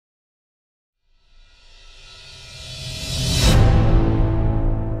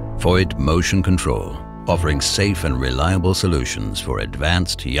Voith Motion Control, offering safe and reliable solutions for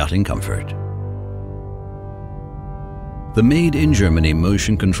advanced yachting comfort. The made-in-Germany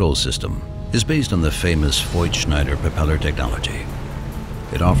motion control system is based on the famous Voith Schneider Propeller technology.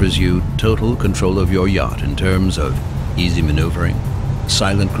 It offers you total control of your yacht in terms of easy maneuvering,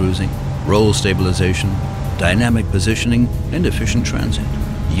 silent cruising, roll stabilization, dynamic positioning, and efficient transit.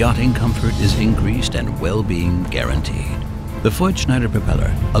 Yachting comfort is increased and well-being guaranteed. The Voith Schneider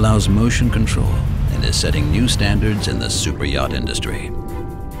Propeller allows motion control and is setting new standards in the super yacht industry.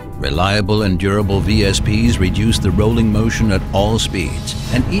 Reliable and durable VSPs reduce the rolling motion at all speeds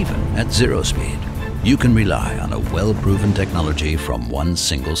and even at 0 speed. You can rely on a well-proven technology from one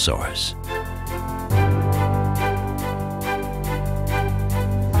single source.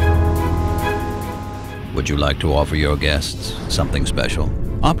 Would you like to offer your guests something special?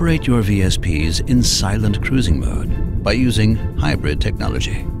 Operate your VSPs in silent cruising mode by using hybrid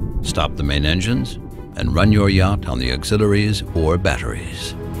technology. Stop the main engines and run your yacht on the auxiliaries or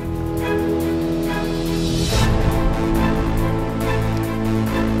batteries.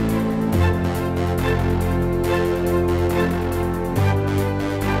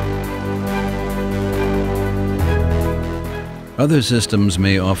 Other systems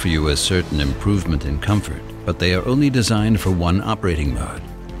may offer you a certain improvement in comfort, but they are only designed for one operating mode.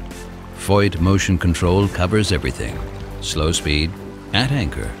 Voith Motion Control covers everything: slow speed, at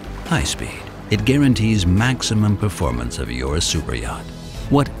anchor, high speed. It guarantees maximum performance of your super yacht,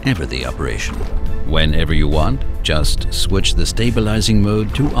 whatever the operation. Whenever you want, just switch the stabilizing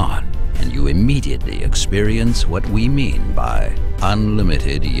mode to on, and you immediately experience what we mean by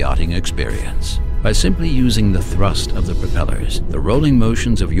unlimited yachting experience. By simply using the thrust of the propellers, the rolling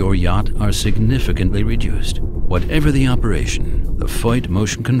motions of your yacht are significantly reduced. Whatever the operation, the Voith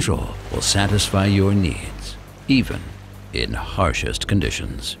Motion Control will satisfy your needs, even in harshest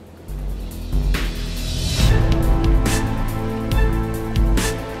conditions.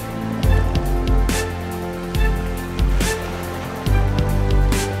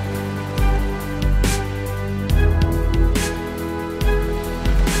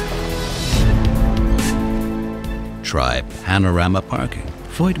 Try panorama parking.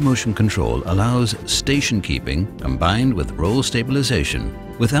 Voith Motion Control allows station keeping combined with roll stabilization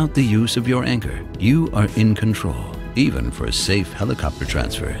without the use of your anchor. You are in control, even for safe helicopter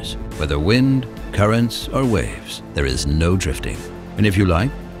transfers. Whether wind, currents, or waves, there is no drifting. And if you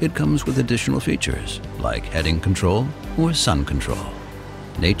like, it comes with additional features like heading control or sun control.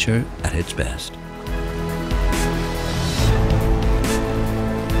 Nature at its best.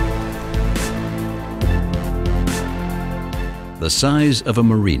 The size of a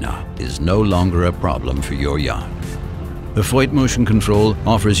marina is no longer a problem for your yacht. The Voith Motion Control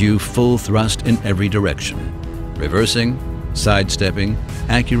offers you full thrust in every direction. Reversing, sidestepping,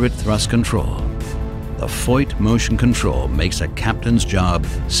 accurate thrust control. The Voith Motion Control makes a captain's job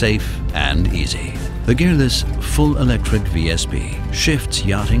safe and easy. The gearless, full electric VSP shifts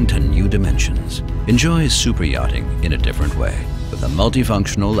yachting to new dimensions. Enjoy super yachting in a different way with a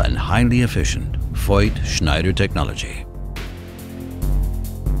multifunctional and highly efficient Voith Schneider technology.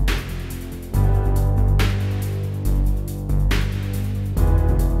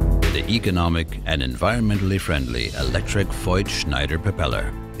 Economic and environmentally friendly electric Voith Schneider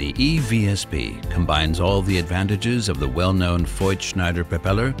Propeller. The eVSP combines all the advantages of the well-known Voith Schneider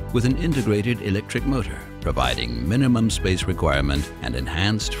Propeller with an integrated electric motor, providing minimum space requirement and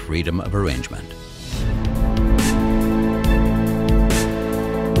enhanced freedom of arrangement.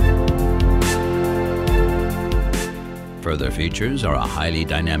 Further features are a highly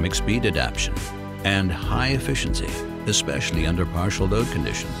dynamic speed adaptation and high efficiency, especially under partial load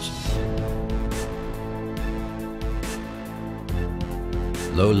conditions.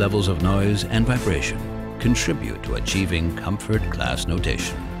 Low levels of noise and vibration contribute to achieving comfort class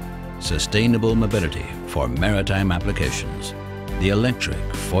notation. Sustainable mobility for maritime applications. The electric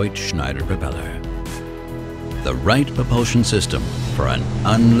Voith Schneider Propeller. The right propulsion system for an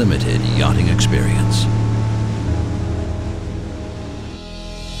unlimited yachting experience.